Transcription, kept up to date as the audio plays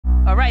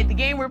All right, the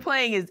game we're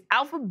playing is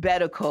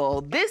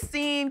alphabetical. This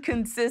scene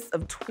consists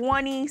of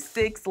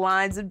 26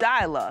 lines of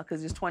dialogue, because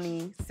there's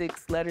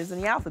 26 letters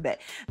in the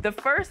alphabet. The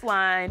first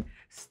line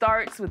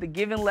starts with a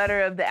given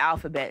letter of the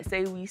alphabet.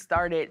 Say we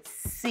start at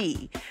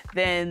C.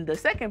 Then the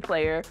second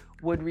player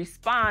would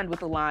respond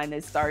with a line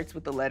that starts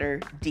with the letter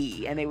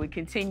D, and they would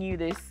continue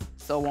this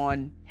so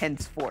on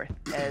henceforth,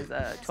 as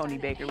Tony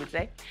Baker would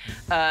say.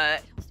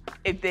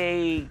 If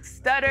they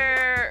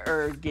stutter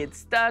or get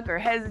stuck or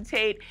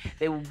hesitate,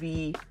 they will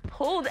be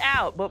pulled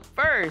out. But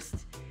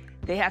first,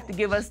 they have to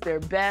give us their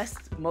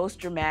best, most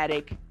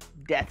dramatic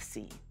death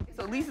scene.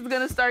 So Lisa's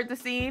gonna start the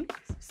scene.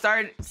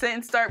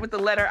 Sentence start with the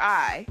letter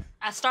I.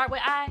 I start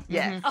with I?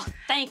 Yes. Oh,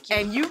 thank you.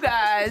 And you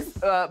guys,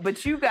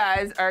 but you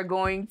guys are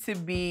going to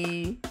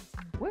be,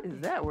 what is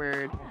that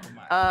word?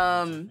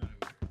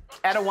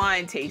 At a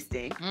wine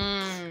tasting.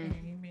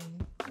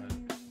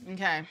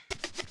 Okay.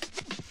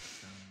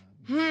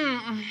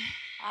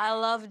 I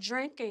love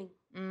drinking.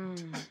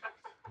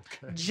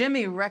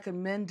 Jimmy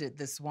recommended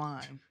this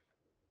wine.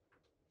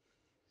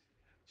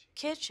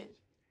 Kitchen.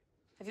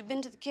 Have you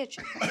been to the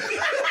kitchen?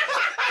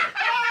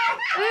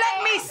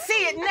 Let me see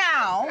it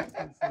now.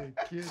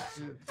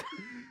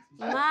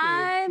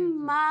 My.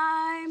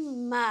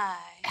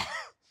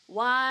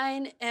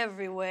 Wine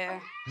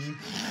everywhere.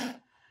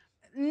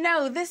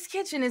 No, this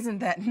kitchen isn't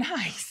that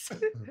nice.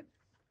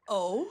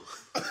 Oh?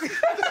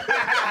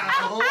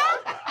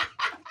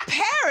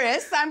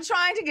 Paris, I'm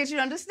trying to get you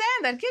to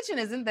understand that kitchen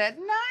isn't that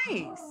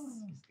nice.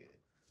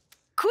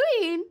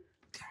 Queen?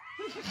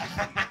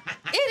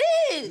 It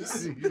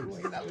is.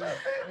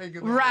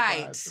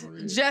 Right.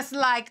 Just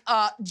like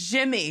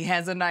Jimmy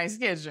has a nice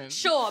kitchen.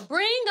 Sure,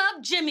 bring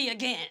up Jimmy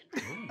again.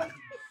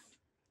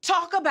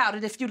 Talk about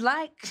it if you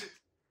like.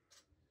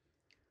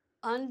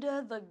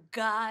 Under the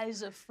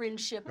guise of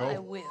friendship, I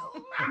will.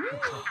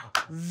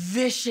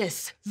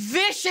 Vicious,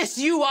 vicious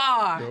you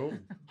are.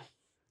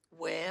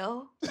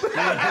 Well?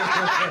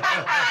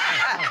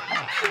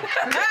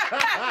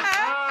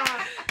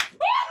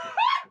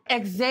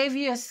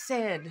 Xavier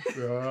said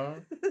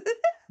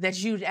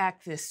that you'd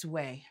act this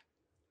way.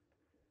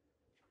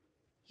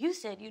 You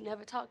said you'd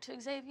never talk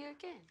to Xavier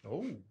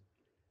again.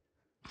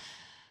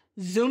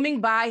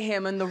 Zooming by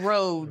him in the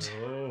road,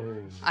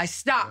 I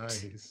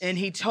stopped and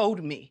he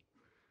told me.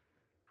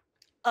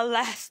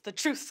 Alas, the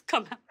truth's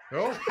come out.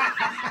 But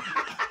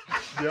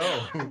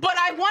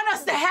I want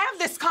us to have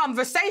this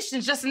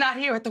conversation, just not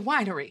here at the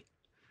winery.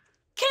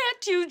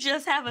 Can't you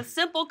just have a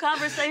simple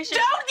conversation?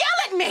 Don't yell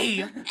at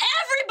me!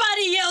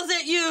 Everybody yells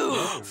at you!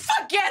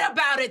 Forget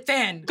about it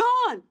then!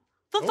 Gone!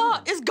 The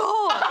thought is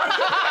gone!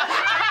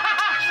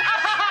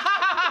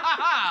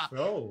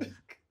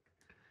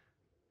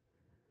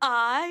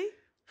 I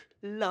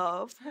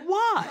love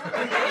wine.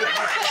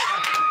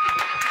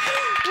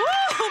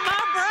 Woo,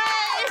 my brain!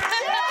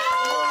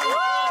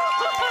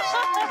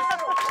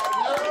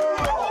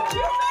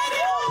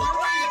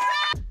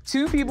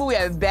 Two people, we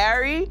have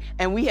Barry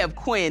and we have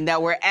Quinn that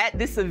were at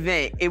this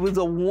event. It was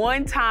a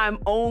one-time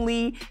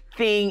only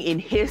thing in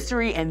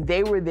history and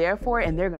they were there for it and they're